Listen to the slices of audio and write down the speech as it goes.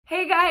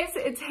Hey guys,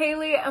 it's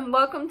Haley and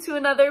welcome to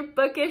another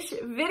bookish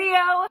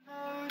video.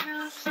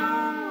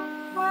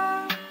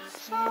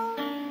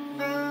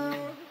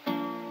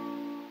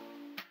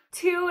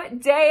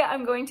 Today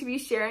I'm going to be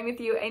sharing with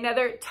you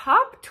another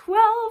top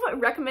 12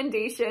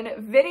 recommendation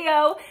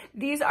video.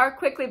 These are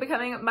quickly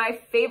becoming my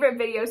favorite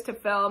videos to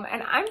film,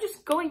 and I'm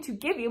just going to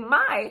give you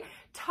my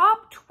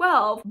top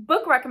 12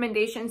 book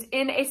recommendations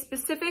in a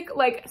specific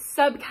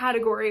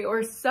subcategory or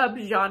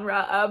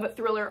subgenre of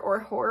thriller or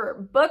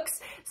horror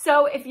books.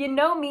 So if you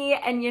know me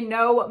and you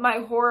know my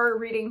horror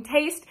reading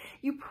taste,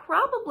 you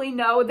probably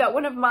know that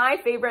one of my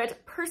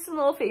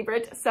personal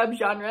favorite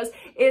subgenres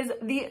is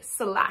the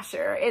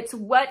slasher. It's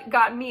what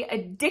got me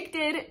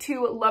addicted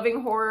to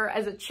loving horror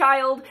as a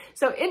child.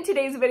 So in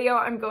today's video,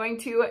 I'm going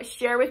to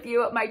share with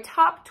you my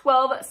top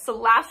 12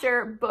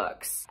 slasher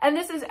books. And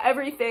this is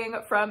everything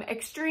from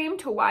extreme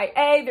to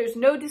YA. There's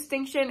no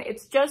distinction.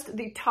 It's just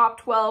the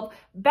top 12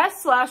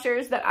 best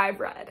slashers that I've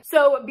read.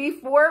 So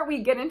before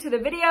we get into the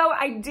video,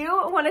 I do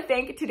want to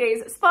thank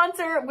today's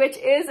sponsor, which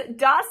is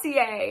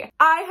Dossier.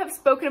 I have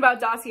spoken about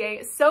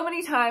Dossier so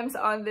many times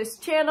on this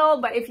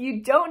channel, but if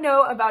you don't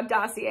know about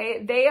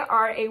Dossier, they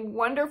are a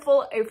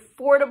wonderful,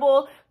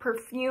 affordable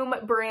perfume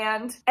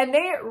brand, and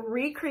they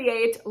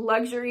recreate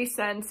luxury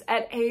scents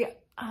at a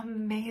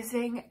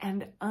amazing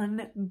and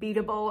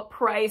unbeatable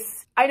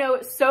price. I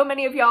know so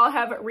many of y'all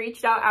have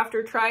reached out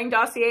after trying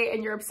Dossier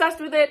and you're obsessed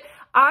with it.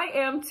 I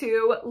am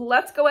too.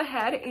 Let's go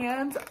ahead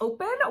and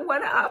open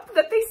one up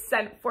that they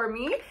sent for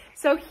me.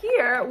 So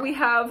here we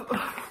have,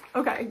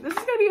 okay, this is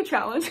gonna be a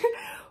challenge.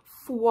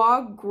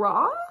 Foie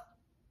gras?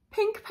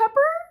 Pink pepper?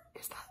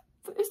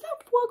 Is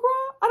that foie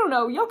gras? I don't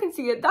know. Y'all can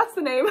see it. That's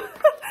the name.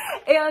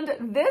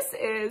 And this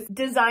is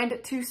designed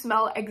to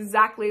smell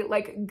exactly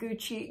like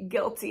Gucci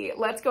Guilty.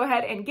 Let's go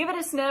ahead and give it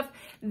a sniff.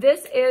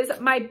 This is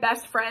my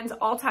best friend's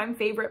all-time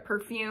favorite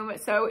perfume,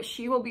 so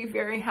she will be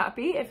very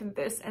happy if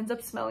this ends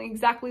up smelling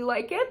exactly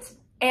like it.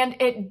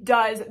 And it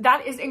does.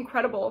 That is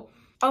incredible.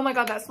 Oh my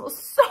God, that smells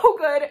so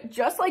good,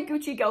 just like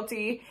Gucci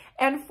Guilty,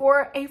 and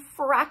for a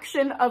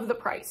fraction of the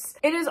price.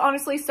 It is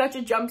honestly such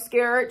a jump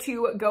scare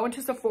to go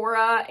into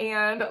Sephora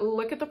and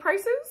look at the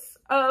prices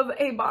of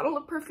a bottle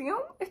of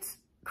perfume. It's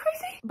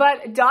crazy.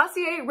 But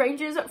Dossier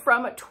ranges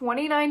from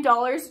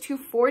 $29 to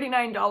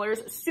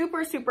 $49,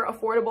 super, super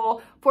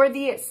affordable for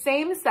the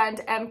same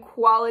scent and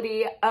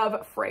quality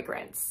of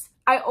fragrance.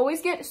 I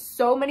always get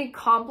so many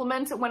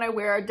compliments when I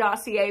wear a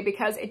Dossier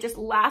because it just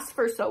lasts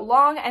for so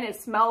long and it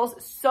smells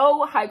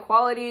so high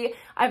quality.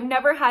 I've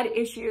never had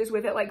issues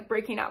with it like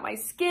breaking out my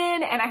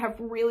skin, and I have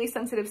really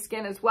sensitive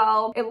skin as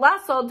well. It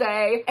lasts all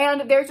day,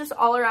 and they're just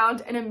all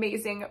around an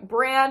amazing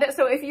brand.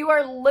 So if you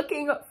are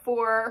looking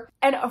for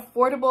an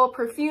affordable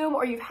perfume,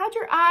 or you've had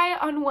your eye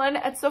on one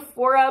at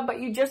Sephora but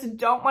you just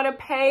don't want to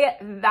pay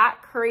that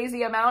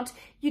crazy amount,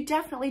 you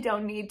definitely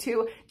don't need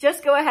to.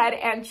 Just go ahead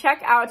and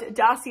check out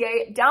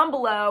Dossier down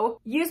below.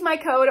 Use my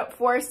code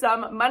for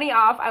some money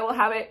off. I will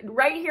have it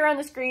right here on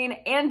the screen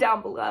and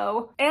down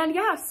below. And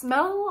yeah,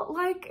 smell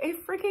like a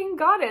freaking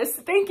goddess.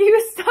 Thank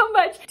you so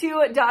much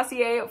to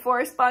Dossier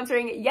for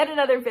sponsoring yet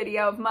another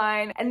video of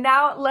mine. And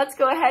now let's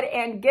go ahead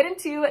and get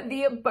into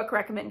the book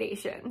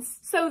recommendations.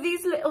 So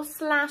these little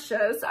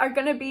slashes are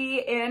gonna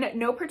be in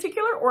no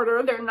particular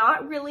order. They're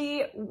not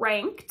really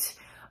ranked,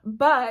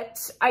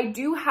 but I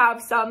do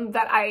have some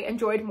that I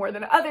enjoyed more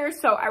than others,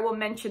 so I will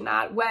mention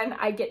that when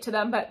I get to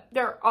them, but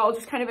they're all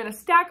just kind of in a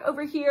stack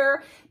over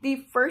here. The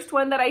first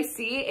one that I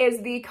see is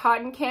the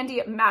Cotton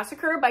Candy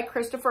Massacre by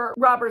Christopher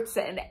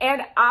Robertson,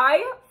 and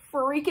I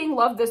freaking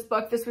love this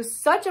book. This was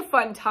such a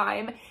fun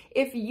time.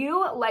 If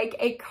you like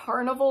a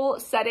carnival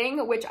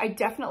setting, which I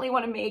definitely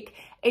want to make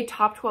a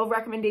top 12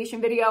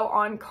 recommendation video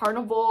on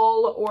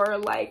carnival or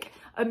like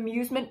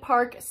amusement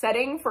park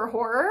setting for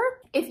horror,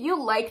 if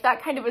you like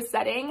that kind of a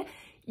setting,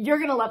 you're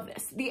gonna love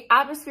this. The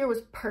atmosphere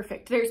was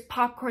perfect. There's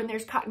popcorn,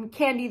 there's cotton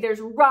candy, there's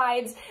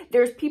rides,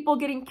 there's people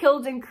getting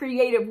killed in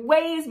creative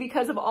ways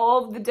because of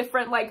all of the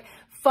different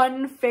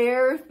fun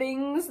fair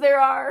things there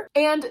are.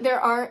 And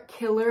there are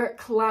killer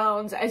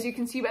clowns, as you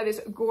can see by this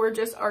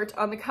gorgeous art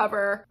on the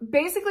cover.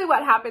 Basically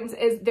what happens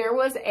is there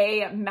was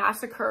a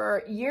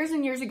massacre years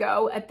and years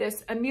ago at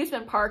this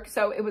amusement park.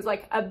 So it was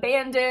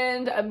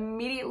abandoned.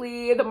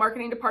 Immediately the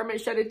marketing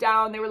department shut it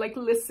down. They were like,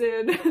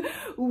 listen,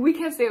 we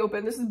can't stay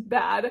open. This is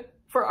bad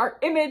for our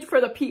image, for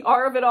the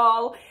PR of it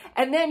all.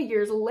 And then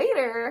years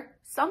later,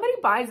 somebody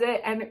buys it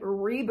and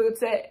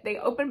reboots it. They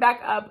open back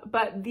up,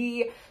 but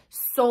the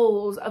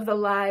souls of the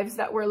lives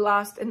that were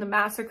lost in the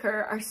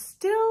massacre are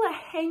still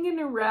hanging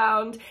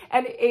around,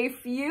 and a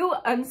few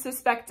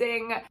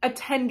unsuspecting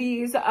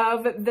attendees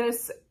of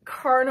this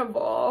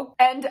carnival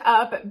end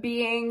up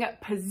being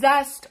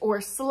possessed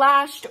or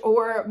slashed,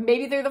 or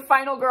maybe they're the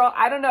final girl.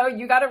 I don't know.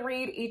 You got to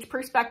read each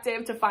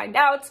perspective to find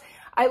out.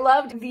 I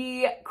loved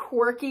the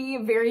quirky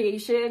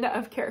variation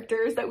of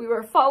characters that we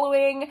were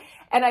following,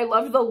 and I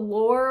loved the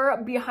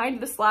lore behind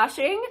the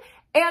slashing.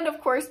 And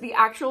of course, the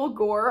actual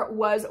gore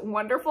was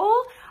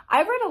wonderful.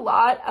 I've read a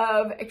lot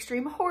of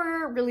extreme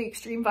horror, really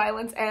extreme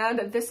violence,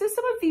 and this is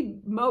some of the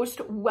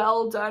most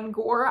well done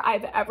gore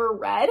I've ever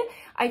read.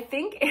 I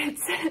think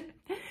it's,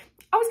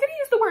 I was gonna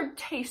use the word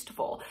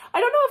tasteful. I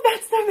don't know if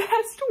that's the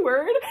best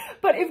word,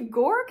 but if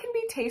gore can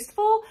be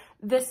tasteful,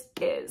 this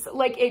is.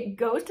 Like, it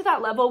goes to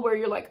that level where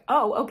you're like,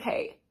 oh,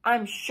 okay,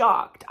 I'm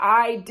shocked.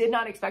 I did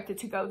not expect it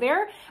to go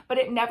there, but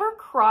it never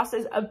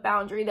crosses a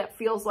boundary that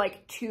feels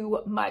like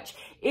too much.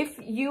 If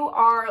you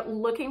are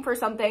looking for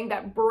something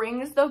that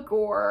brings the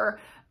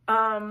gore,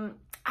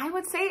 I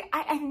would say,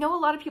 I know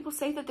a lot of people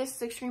say that this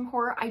is extreme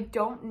horror. I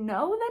don't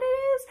know that it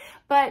is,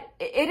 but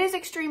it is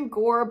extreme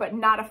gore, but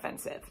not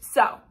offensive.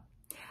 So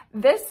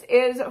this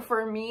is,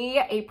 for me,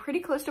 a pretty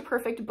close to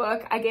perfect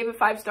book. I gave it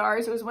 5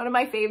 stars. It was one of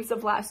my faves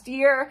of last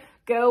year.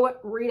 Go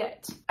read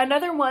it.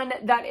 Another one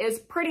that is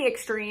pretty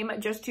extreme,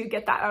 just to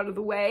get that out of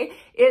the way,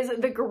 is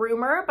The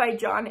Groomer by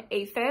John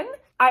Athan.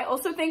 I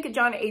also think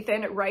John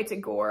Athan writes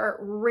gore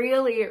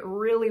really,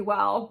 really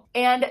well.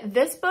 And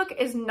this book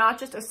is not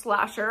just a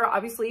slasher.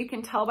 Obviously, you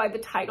can tell by the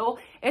title.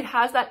 It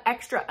has that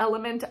extra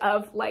element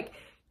of like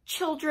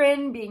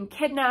children being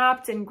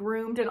kidnapped and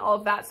groomed and all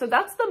of that. So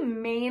that's the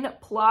main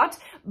plot,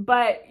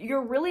 but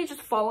you're really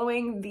just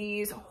following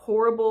these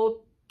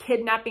horrible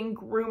kidnapping,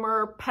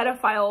 groomer,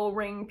 pedophile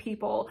ring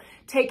people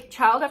take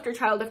child after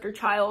child after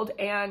child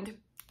and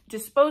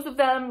dispose of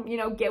them, you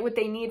know, get what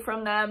they need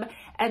from them,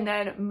 and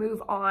then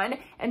move on.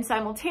 And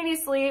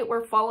simultaneously,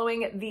 we're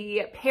following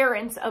the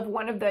parents of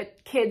one of the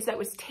kids that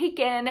was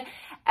taken,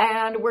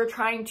 and we're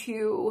trying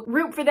to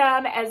root for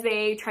them as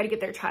they try to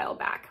get their child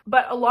back.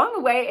 But along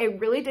the way,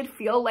 it really did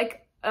feel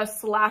like a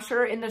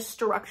slasher in the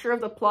structure of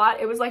the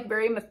plot. It was like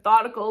very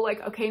methodical,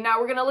 like, okay,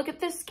 now we're gonna look at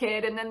this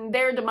kid and then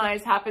their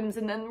demise happens,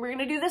 and then we're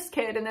gonna do this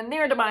kid and then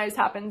their demise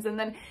happens, and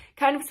then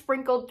kind of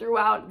sprinkled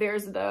throughout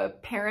there's the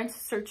parents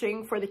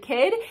searching for the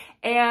kid,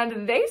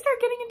 and they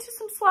start getting into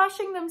some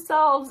slashing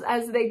themselves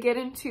as they get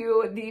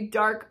into the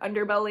dark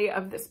underbelly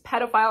of this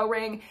pedophile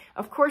ring.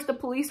 Of course, the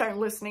police aren't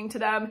listening to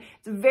them.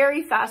 It's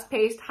very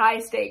fast-paced, high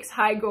stakes,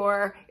 high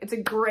gore. It's a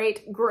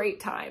great, great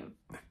time.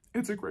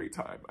 It's a great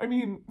time. I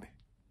mean,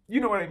 you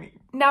know what I mean.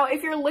 Now,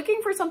 if you're looking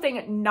for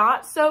something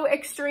not so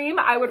extreme,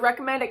 I would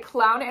recommend A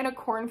Clown in a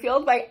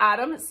Cornfield by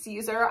Adam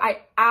Caesar.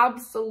 I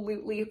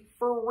absolutely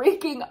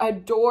freaking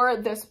adore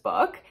this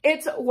book.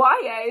 It's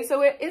YA,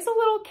 so it is a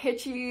little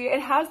kitschy.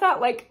 It has that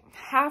like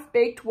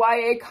half-baked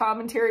YA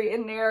commentary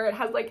in there. It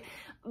has like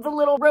the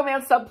little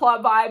romance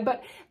subplot vibe,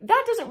 but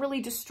that doesn't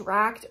really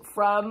distract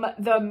from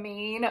the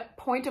main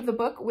point of the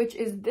book, which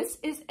is this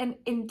is an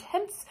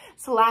intense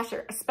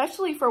slasher,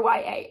 especially for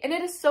YA, and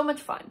it is so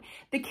much fun.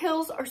 The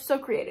kills are so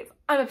creative.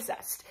 I'm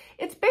obsessed.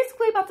 It's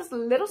basically about this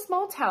little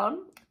small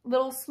town,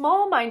 little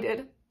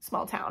small-minded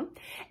small town,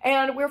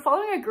 and we're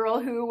following a girl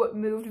who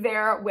moved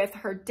there with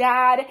her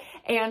dad,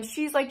 and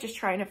she's like just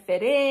trying to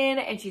fit in,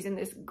 and she's in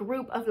this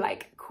group of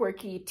like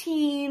quirky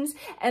teens,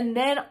 and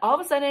then all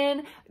of a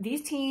sudden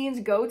these teens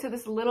go to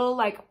this little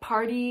like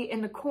party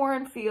in the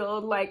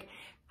cornfield, like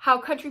how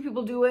country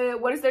people do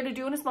it. What is there to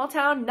do in a small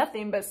town?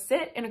 Nothing but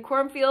sit in a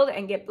cornfield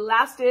and get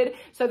blasted.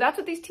 So that's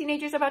what these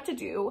teenagers are about to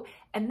do.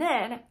 And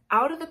then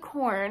out of the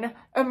corn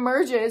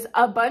emerges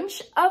a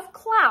bunch of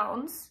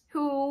clowns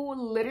who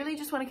literally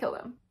just want to kill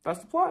them.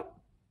 That's the plot.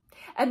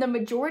 And the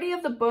majority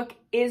of the book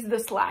is the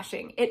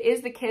slashing. It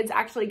is the kids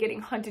actually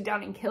getting hunted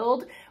down and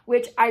killed,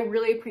 which I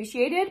really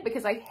appreciated,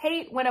 because I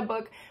hate when a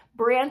book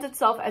brands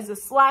itself as a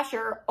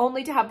slasher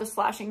only to have the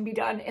slashing be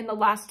done in the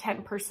last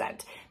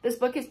 10%. This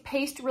book is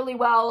paced really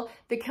well.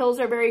 The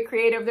kills are very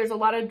creative. There's a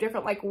lot of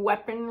different like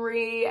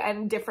weaponry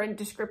and different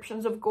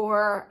descriptions of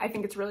gore. I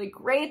think it's really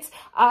great.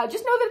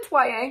 Just know that it's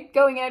YA.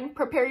 Going in,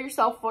 prepare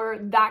yourself for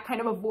that kind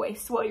of a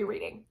voice while you're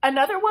reading.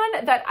 Another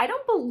one that I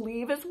don't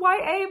believe is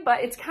YA,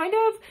 but it's kind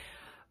of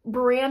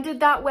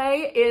branded that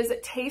way, is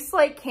Tastes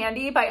Like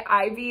Candy by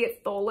Ivy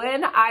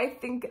Tholen. I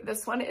think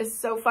this one is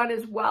so fun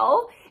as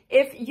well.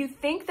 If you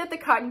think that the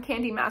Cotton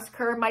Candy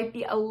Massacre might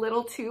be a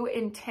little too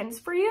intense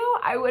for you,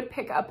 I would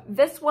pick up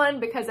this one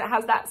because it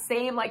has that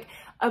same like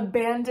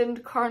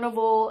abandoned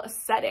carnival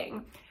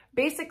setting.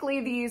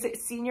 Basically, these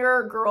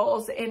senior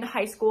girls in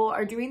high school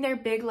are doing their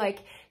big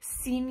like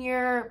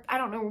senior, I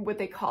don't know what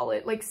they call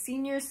it, like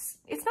seniors,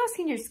 it's not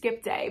senior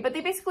skip day, but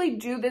they basically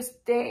do this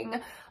thing,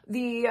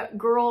 the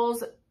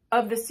girls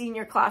of the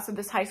senior class of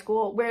this high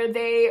school, where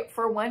they,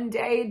 for one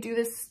day, do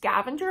this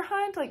scavenger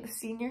hunt, like the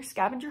senior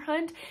scavenger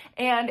hunt,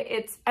 and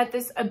it's at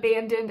this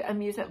abandoned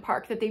amusement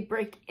park that they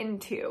break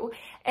into.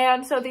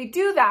 And so they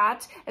do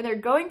that, and they're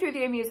going through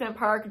the amusement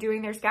park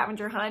doing their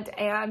scavenger hunt,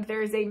 and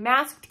there's a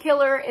masked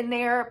killer in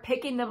there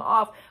picking them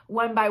off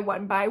one by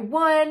one by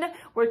one.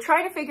 We're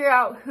trying to figure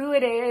out who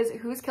it is,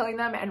 who's killing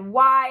them, and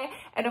why.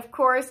 And of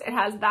course, it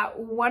has that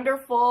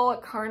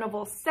wonderful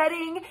carnival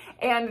setting,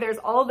 and there's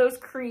all those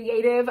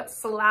creative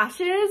slashes.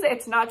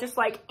 It's not just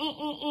like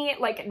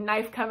like a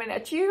knife coming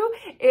at you.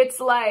 It's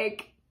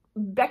like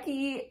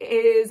Becky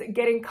is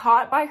getting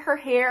caught by her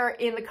hair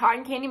in the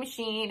cotton candy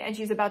machine and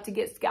she's about to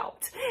get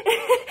scalped.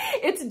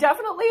 It's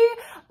definitely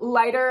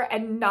lighter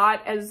and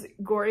not as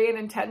gory and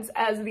intense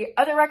as the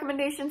other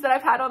recommendations that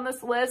I've had on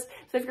this list.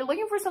 So if you're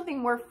looking for something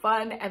more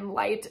fun and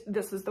light,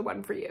 this is the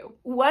one for you.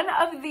 One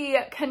of the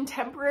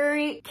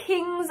contemporary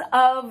kings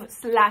of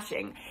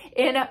slashing,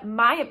 in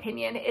my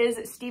opinion,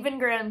 is Stephen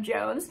Graham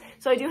Jones.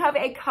 So I do have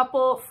a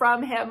couple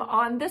from him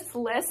on this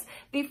list.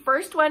 The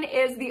first one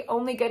is The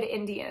Only Good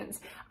Indians.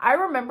 I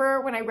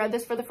remember when I read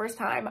this for the first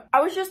time,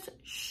 I was just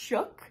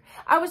shook.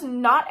 I was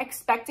not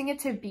expecting it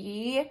to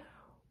be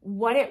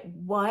what it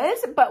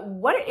was, but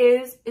what it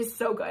is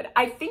so good.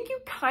 I think you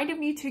kind of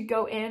need to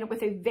go in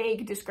with a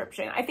vague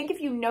description. I think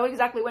if you know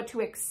exactly what to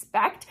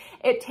expect,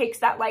 it takes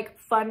that like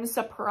fun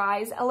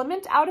surprise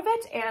element out of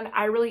it, and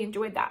I really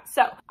enjoyed that.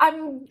 So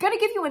I'm gonna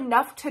give you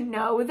enough to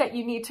know that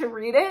you need to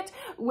read it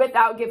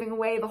without giving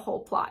away the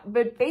whole plot.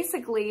 But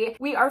basically,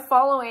 we are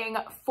following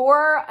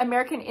 4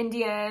 American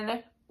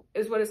Indian,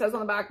 is what it says on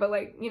the back, but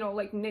like, you know,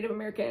 like Native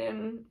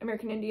American,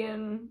 American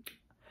Indian,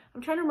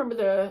 I'm trying to remember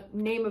the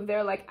name of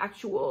their like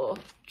actual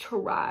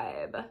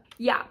tribe.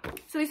 Yeah,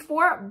 so these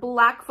 4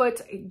 Blackfoot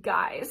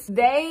guys,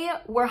 they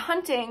were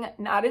hunting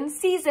not in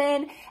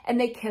season and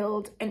they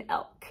killed an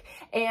elk.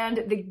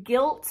 And the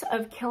guilt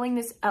of killing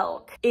this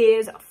elk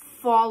is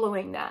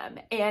following them,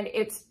 and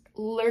it's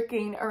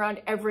lurking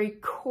around every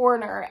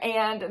corner,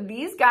 and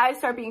these guys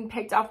start being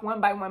picked off one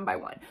by one by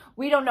one.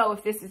 We don't know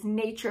if this is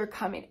nature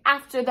coming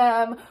after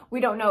them.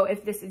 We don't know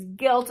if this is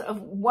guilt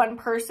of one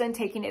person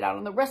taking it out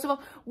on the rest of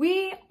them.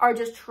 We are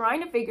just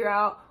trying to figure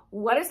out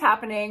what is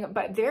happening,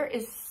 but there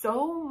is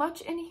so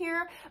much in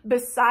here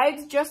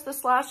besides just the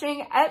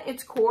slashing. At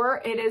its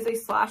core, it is a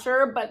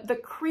slasher, but the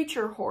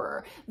creature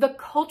horror, the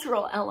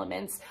cultural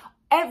elements,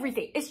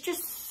 everything. It's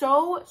just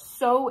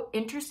so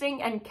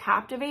interesting and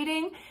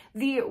captivating.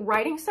 The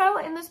writing style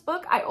in this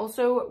book, I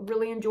also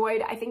really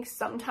enjoyed. I think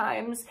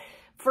sometimes,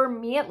 for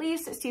me at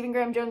least, Stephen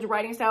Graham Jones'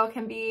 writing style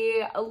can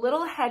be a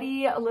little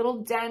heady, a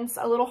little dense,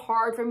 a little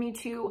hard for me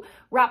to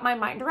wrap my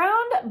mind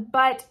around,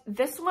 but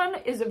this one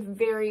is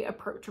very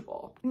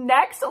approachable.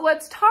 Next,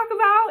 let's talk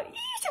about,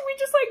 should we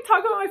just like talk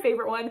about my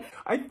favorite one?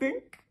 I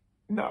think,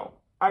 no,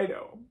 I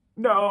know.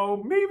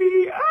 No,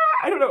 maybe,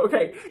 I don't know,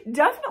 okay.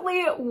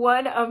 Definitely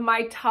one of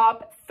my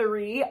top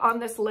 3 on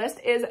this list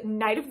is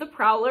Night of the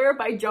Prowler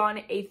by John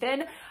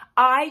Athan.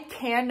 I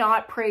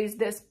cannot praise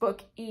this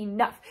book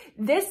enough.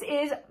 This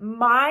is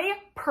my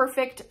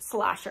perfect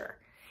slasher.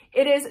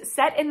 It is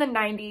set in the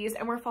 90s,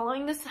 and we're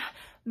following this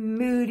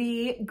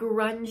moody,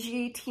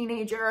 grungy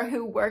teenager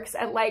who works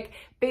at like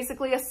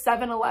basically a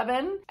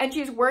 7-Eleven, and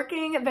she's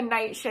working the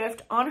night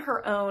shift on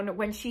her own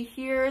when she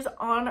hears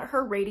on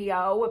her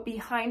radio,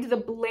 behind the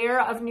blare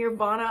of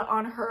Nirvana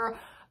on her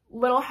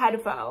little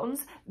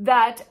headphones,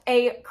 that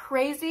a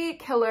crazy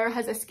killer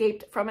has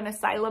escaped from an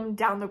asylum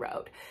down the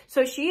road.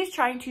 So she is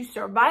trying to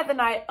survive the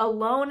night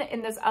alone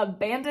in this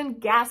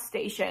abandoned gas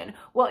station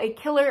while a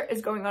killer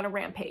is going on a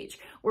rampage.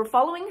 We're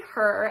following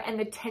her, and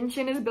the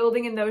tension is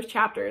building in those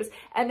chapters.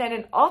 And then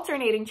in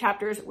alternating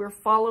chapters, we're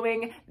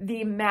following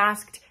the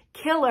masked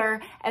killer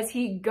as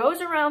he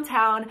goes around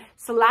town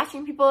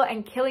slashing people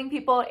and killing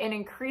people in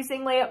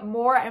increasingly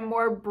more and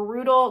more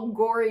brutal,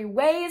 gory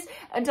ways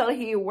until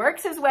he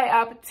works his way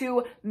up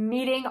to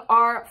meeting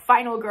our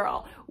final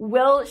girl.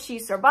 Will she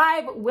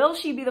survive? Will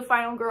she be the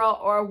final girl,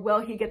 or will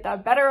he get the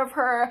better of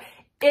her?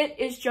 It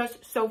is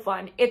just so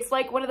fun. It's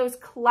like one of those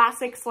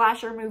classic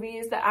slasher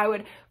movies that I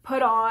would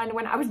put on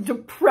when I was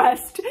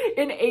depressed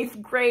in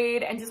 8th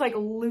grade and just like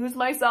lose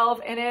myself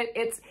in it.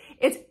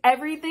 It's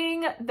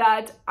everything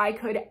that I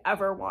could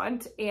ever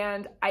want,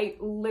 and I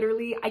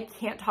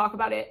can't talk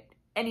about it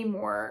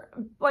anymore,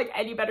 like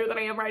any better than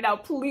I am right now.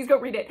 Please go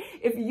read it.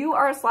 If you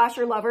are a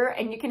slasher lover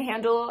and you can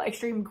handle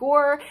extreme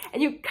gore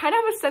and you kind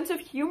of have a sense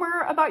of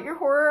humor about your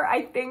horror,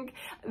 I think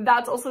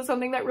that's also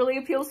something that really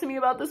appeals to me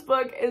about this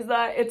book, is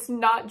that it's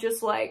not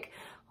just like,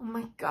 oh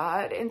my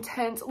God,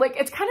 intense. Like,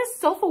 it's kind of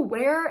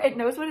self-aware. It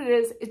knows what it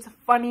is. It's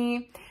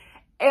funny.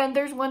 And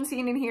there's one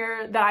scene in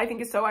here that I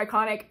think is so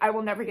iconic, I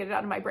will never get it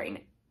out of my brain.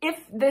 If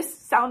this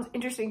sounds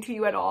interesting to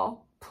you at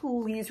all,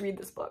 please read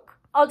this book.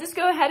 I'll just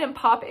go ahead and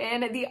pop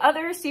in the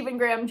other Stephen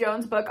Graham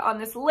Jones book on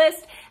this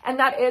list, and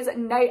that is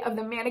Night of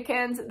the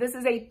Mannequins. This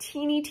is a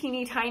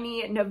teeny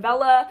tiny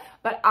novella,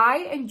 but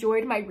I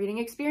enjoyed my reading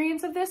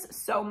experience of this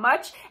so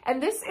much.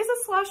 And this is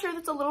a slasher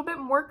that's a little bit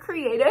more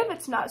creative.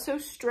 It's not so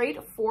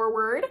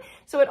straightforward.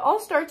 So it all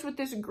starts with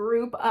this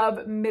group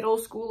of middle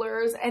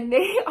schoolers, and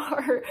they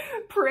are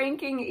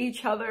pranking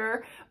each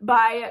other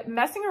by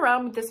messing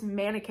around with this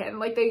mannequin.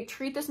 Like, they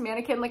treat this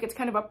mannequin like it's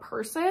kind of a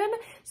person.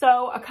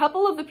 So a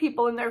couple of the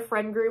people in their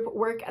friend group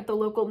work at the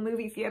local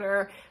movie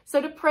theater. So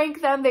to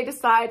prank them, they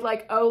decide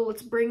like, oh,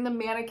 let's bring the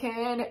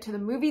mannequin to the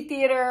movie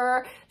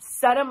theater,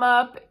 set him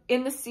up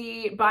in the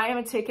seat, buy him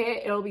a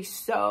ticket. It'll be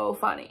so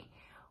funny.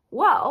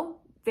 Well,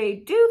 they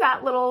do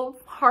that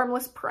little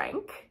harmless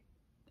prank.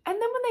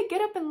 And then when they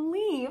get up and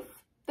leave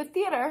the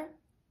theater,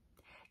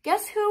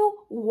 guess who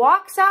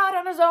walks out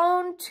on his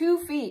own 2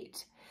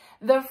 feet?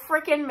 The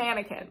frickin'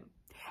 mannequin.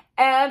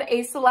 And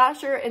a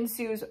slasher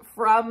ensues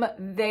from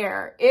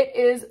there. It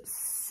is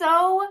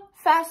so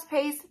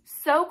fast-paced,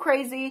 so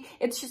crazy.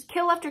 It's just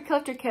kill after kill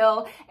after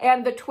kill.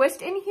 And the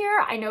twist in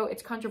here, I know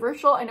it's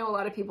controversial. I know a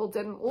lot of people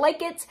didn't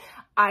like it.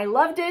 I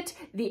loved it.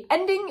 The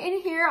ending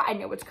in here, I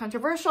know it's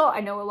controversial.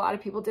 I know a lot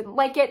of people didn't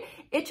like it.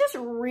 It just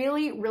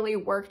really, really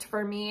worked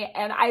for me,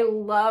 and I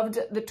loved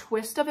the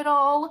twist of it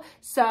all.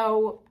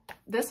 So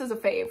this is a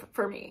fave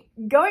for me.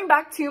 Going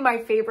back to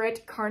my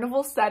favorite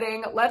carnival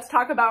setting, let's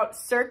talk about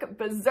Cirque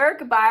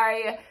Berserk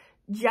by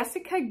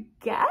Jessica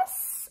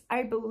Guess.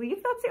 I believe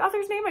that's the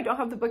author's name. I don't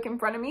have the book in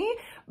front of me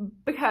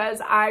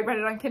because I read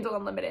it on Kindle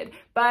Unlimited.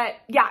 But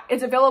yeah,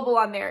 it's available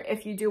on there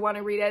if you do want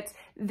to read it.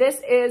 This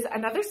is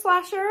another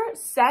slasher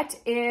set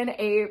in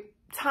a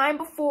time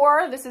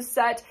before. This is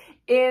set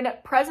in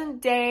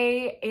present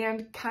day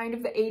and kind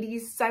of the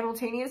 80s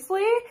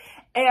simultaneously.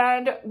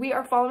 And we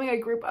are following a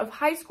group of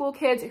high school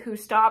kids who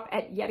stop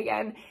at, yet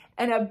again,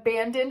 an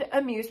abandoned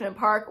amusement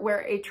park where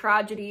a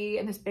tragedy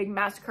and this big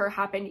massacre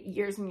happened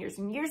years and years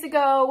and years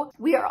ago.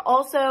 We are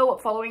also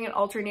following in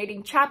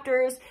alternating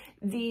chapters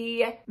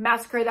the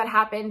massacre that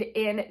happened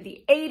in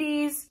the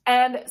 80s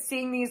and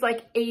seeing these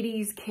like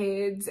 80s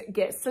kids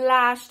get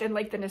slashed and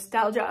like the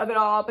nostalgia of it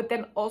all, but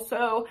then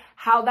also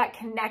how that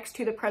connects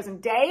to the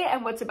present day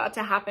and what's about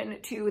to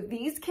happen to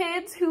these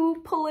kids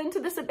who pull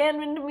into this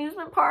abandoned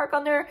amusement park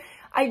on their,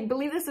 I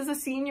believe this is a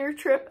senior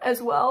trip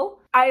as well.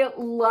 I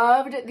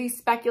loved the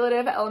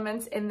speculative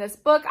elements in this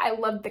book. I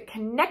loved the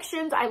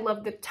connections. I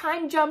loved the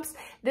time jumps.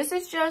 This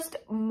is just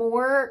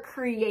more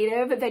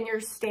creative than your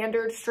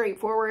standard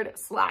straightforward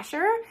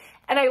slasher.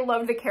 And I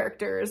love the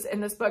characters in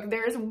this book.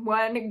 There's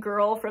one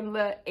girl from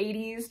the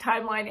 80s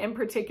timeline in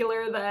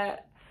particular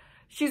that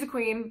she's a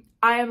queen.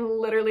 I am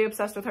literally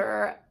obsessed with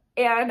her.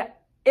 And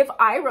if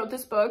I wrote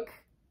this book,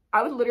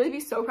 I would literally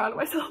be so proud of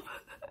myself.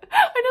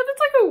 I know that's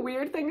like a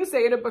weird thing to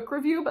say in a book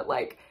review, but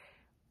like,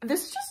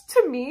 this is just,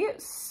 to me,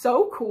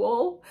 so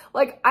cool.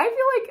 Like, I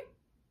feel like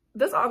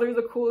this author is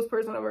the coolest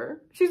person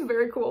ever. She's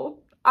very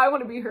cool. I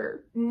want to be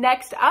her.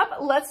 Next up,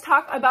 let's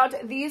talk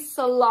about the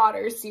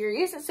Slaughter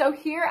series. So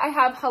here I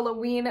have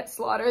Halloween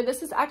Slaughter.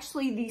 This is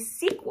actually the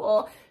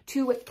sequel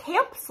to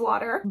Camp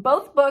Slaughter.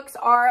 Both books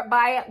are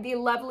by the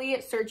lovely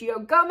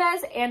Sergio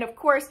Gomez. And of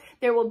course,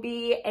 there will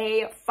be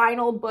a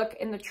final book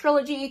in the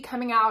trilogy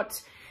coming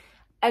out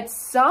at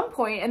some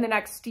point in the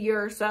next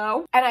year or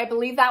so. And I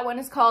believe that one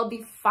is called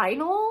The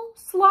Final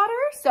Slaughter.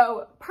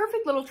 So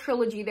perfect little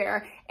trilogy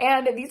there.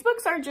 And these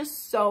books are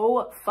just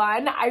so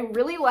fun. I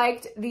really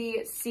liked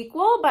the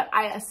sequel, but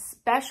I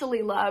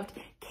especially loved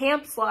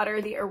Camp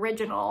Slaughter, the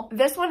original.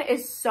 This one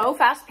is so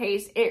fast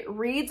paced. It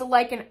reads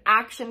like an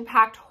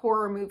action-packed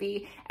horror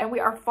movie. And we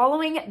are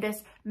following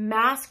this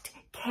masked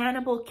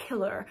cannibal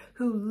killer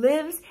who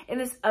lives in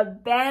this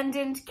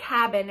abandoned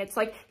cabin. It's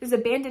like this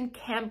abandoned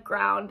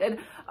campground. And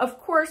of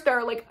course there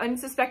are like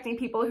unsuspecting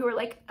people who are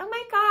like, oh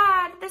my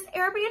God, this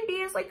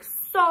Airbnb is like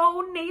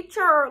so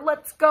nature,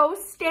 let's go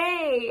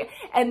stay.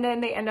 And then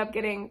they end up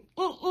getting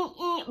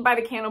by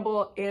the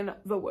cannibal in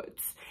the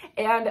woods.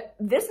 And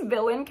this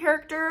villain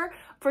character,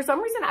 for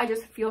some reason, I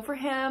just feel for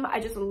him. I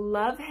just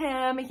love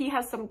him. He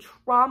has some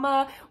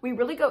trauma. We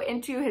really go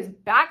into his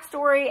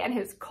backstory and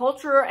his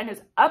culture and his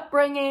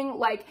upbringing,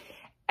 like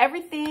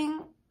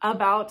everything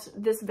about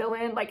this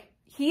villain. Like,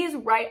 he is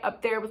right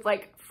up there with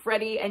like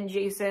Freddy and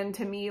Jason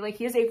to me. Like,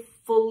 he is a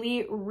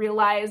fully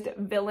realized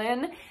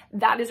villain.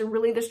 That is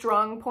really the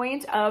strong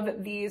point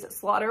of these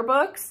Slaughter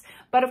books.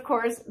 But of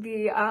course,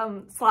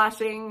 the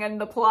slashing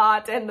and the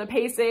plot and the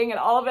pacing and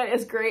all of it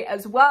is great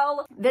as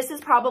well. This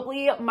is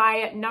probably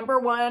my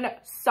 #1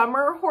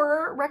 summer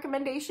horror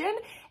recommendation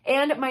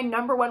and my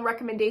 #1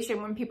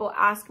 recommendation when people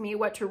ask me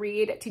what to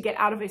read to get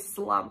out of a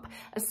slump,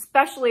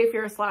 especially if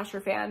you're a slasher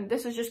fan.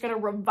 This is just gonna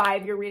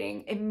revive your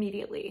reading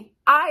immediately.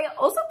 I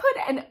also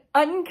put an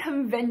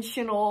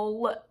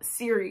unconventional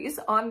series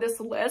on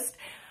this list.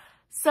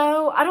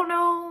 So I don't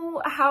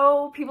know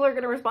how people are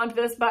going to respond to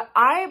this, but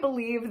I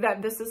believe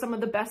that this is some of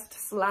the best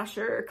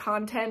slasher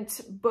content,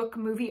 book,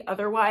 movie,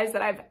 otherwise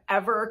that I've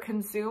ever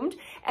consumed.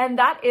 And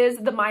that is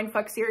the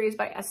Mindfuck series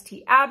by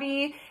St.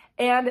 Abbey.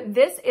 And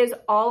this is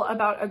all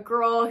about a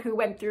girl who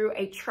went through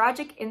a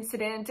tragic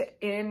incident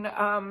in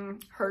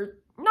her,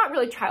 not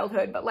really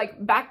childhood, but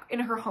like back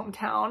in her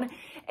hometown.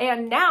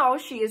 And now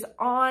she is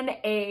on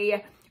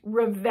a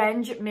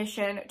revenge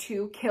mission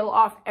to kill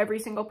off every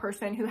single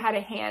person who had a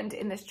hand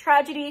in this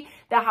tragedy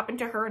that happened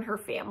to her and her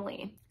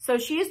family. So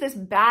she is this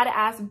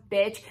badass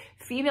bitch,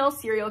 female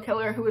serial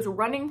killer who is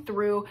running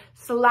through,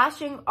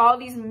 slashing all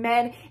these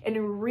men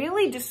in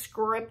really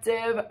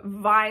descriptive,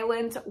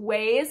 violent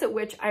ways,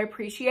 which I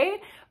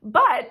appreciate.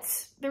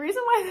 But the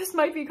reason why this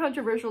might be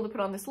controversial to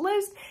put on this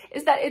list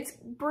is that it's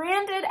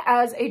branded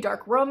as a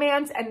dark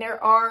romance, and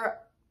there are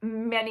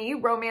many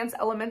romance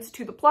elements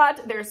to the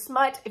plot. There's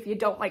smut. If you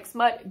don't like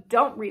smut,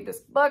 don't read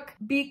this book,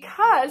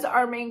 because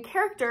our main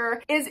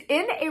character is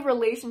in a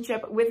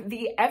relationship with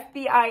the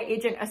FBI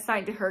agent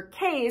assigned to her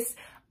case,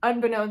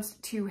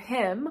 unbeknownst to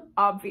him,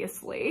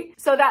 obviously.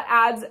 So that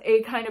adds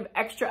a kind of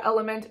extra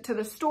element to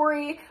the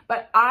story,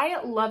 but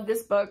I love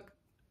this book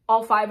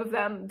all 5 of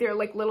them. They're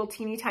like little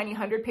teeny tiny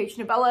 100-page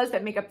novellas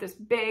that make up this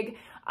big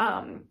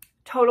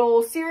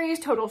total series,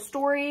 total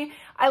story.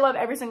 I love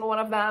every single one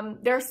of them.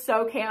 They're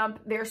so camp.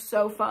 They're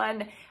so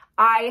fun.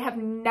 I have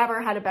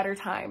never had a better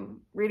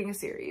time reading a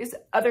series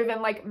other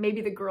than like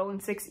maybe The Girl in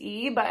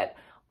 6E, but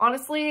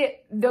honestly,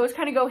 those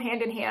kind of go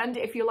hand in hand.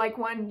 If you like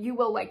one, you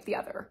will like the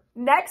other.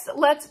 Next,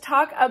 let's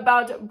talk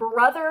about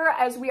Brother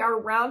as we are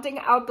rounding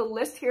out the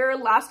list here.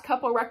 Last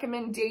couple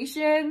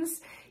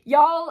recommendations.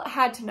 Y'all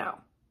had to know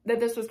that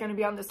this was going to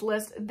be on this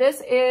list.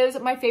 This is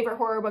my favorite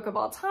horror book of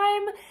all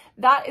time.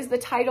 That is the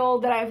title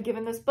that I have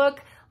given this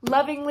book,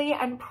 lovingly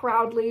and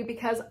proudly,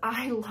 because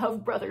I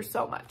love Brother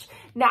so much.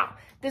 Now,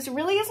 this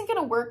really isn't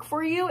going to work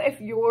for you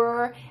if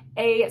you're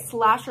a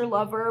slasher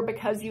lover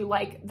because you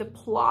like the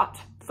plot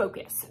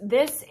focus.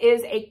 This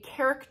is a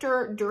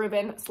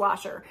character-driven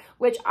slasher,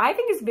 which I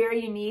think is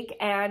very unique,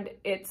 and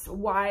it's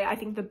why I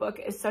think the book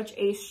is such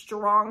a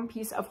strong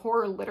piece of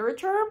horror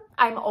literature.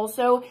 I'm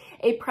also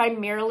a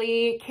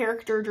primarily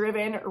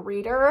character-driven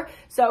reader,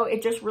 so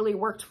it just really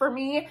worked for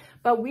me.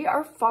 But we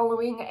are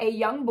following a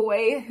young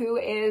boy who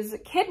is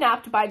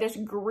kidnapped by this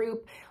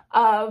group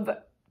of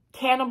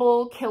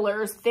cannibal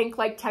killers, think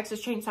like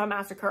Texas Chainsaw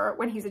Massacre,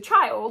 when he's a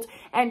child.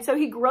 And so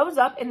he grows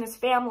up in this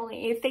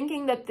family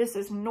thinking that this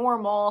is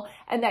normal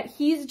and that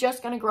he's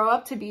just going to grow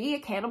up to be a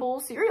cannibal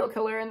serial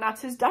killer and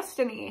that's his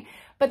destiny.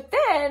 But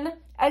then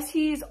as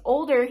he's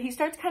older, he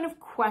starts kind of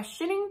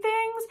questioning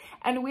things,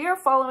 and we are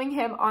following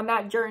him on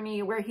that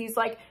journey where he's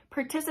like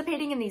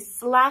participating in these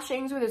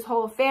slashings with his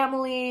whole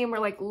family, and we're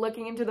like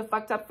looking into the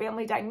fucked up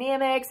family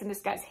dynamics and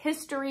this guy's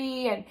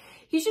history, and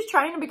he's just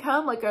trying to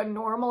become like a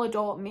normal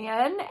adult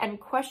man and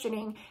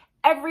questioning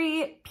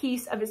every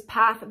piece of his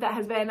path that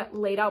has been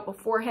laid out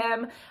before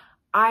him.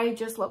 I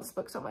just love this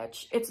book so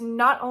much. It's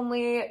not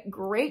only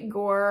great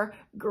gore,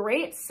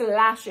 great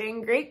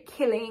slashing, great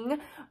killing,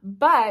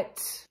 but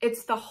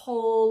it's the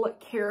whole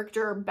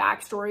character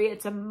backstory.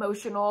 It's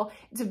emotional,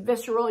 it's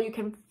visceral. You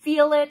can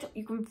feel it.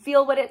 You can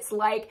feel what it's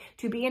like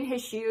to be in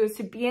his shoes,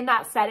 to be in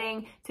that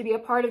setting, to be a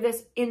part of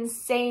this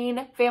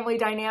insane family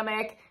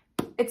dynamic.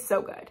 It's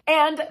so good.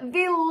 And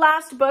the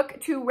last book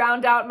to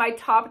round out my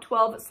top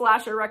 12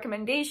 slasher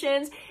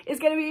recommendations is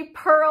going to be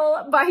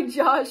Pearl by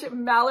Josh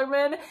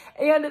Malerman.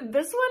 And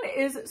this one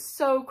is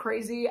so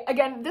crazy.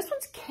 Again, this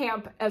one's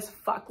camp as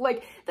fuck.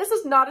 Like, this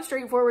is not a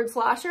straightforward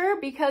slasher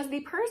because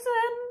the person,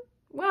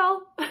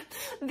 well,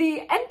 the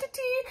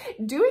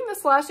entity doing the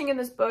slashing in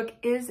this book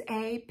is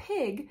a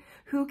pig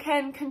who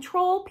can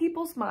control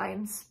people's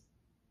minds.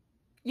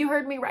 You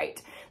heard me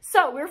right.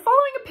 So we're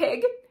following a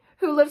pig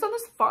who lives on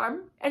this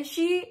farm, and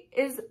she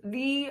is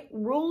the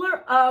ruler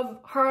of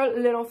her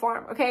little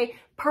farm, okay?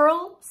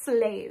 Pearl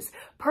slays.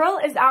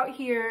 Pearl is out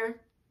here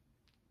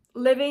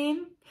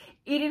living,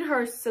 eating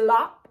her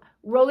slop,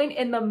 rolling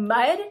in the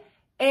mud,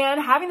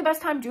 and having the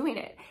best time doing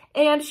it.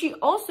 And she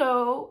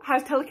also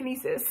has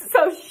telekinesis,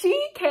 so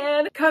she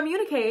can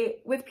communicate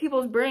with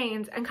people's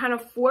brains and kind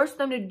of force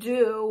them to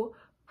do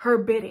her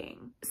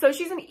bidding. So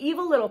she's an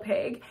evil little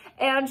pig,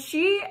 and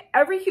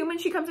every human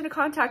she comes into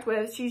contact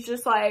with, she's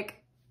just like,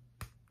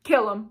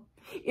 kill them.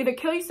 Either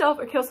kill yourself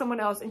or kill someone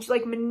else. And she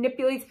like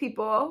manipulates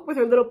people with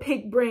her little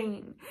pig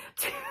brain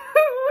to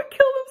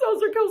kill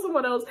themselves or kill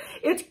someone else.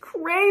 It's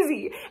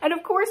crazy. And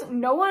of course,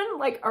 no one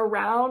like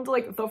around,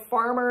 like the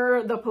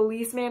farmer, the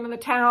policeman in the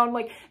town,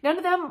 like none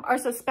of them are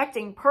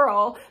suspecting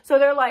Pearl. So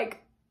they're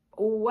like,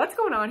 what's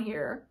going on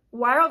here?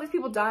 Why are all these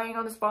people dying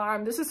on this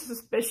farm? This is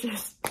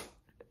suspicious.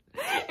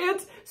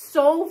 It's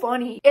so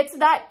funny. It's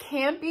that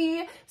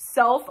campy,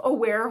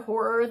 self-aware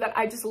horror that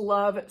I just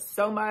love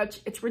so much.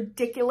 It's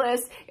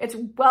ridiculous. It's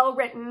well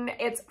written.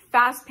 It's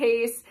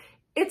fast-paced.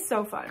 It's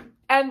so fun.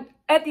 And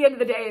at the end of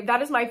the day,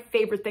 that is my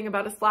favorite thing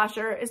about a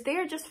slasher, is they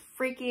are just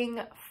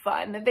freaking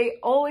fun. They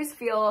always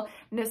feel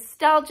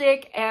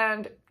nostalgic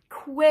and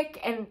quick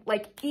and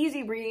like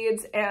easy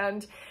reads,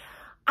 and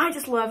I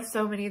just love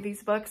so many of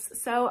these books.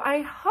 So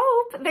I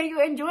hope that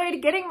you enjoyed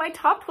getting my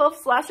top 12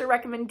 slasher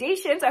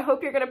recommendations. I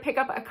hope you're going to pick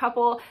up a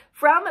couple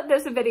from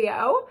this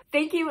video.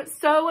 Thank you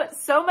so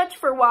much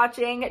for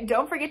watching.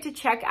 Don't forget to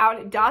check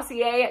out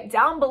Dossier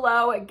down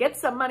below. Get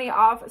some money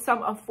off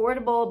some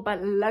affordable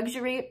but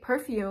luxury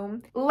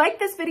perfume. Like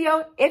this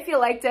video if you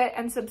liked it,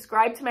 and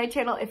subscribe to my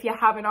channel if you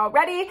haven't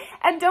already.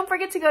 And don't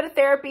forget to go to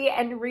therapy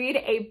and read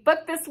a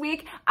book this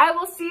week. I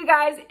will see you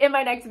guys in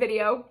my next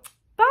video.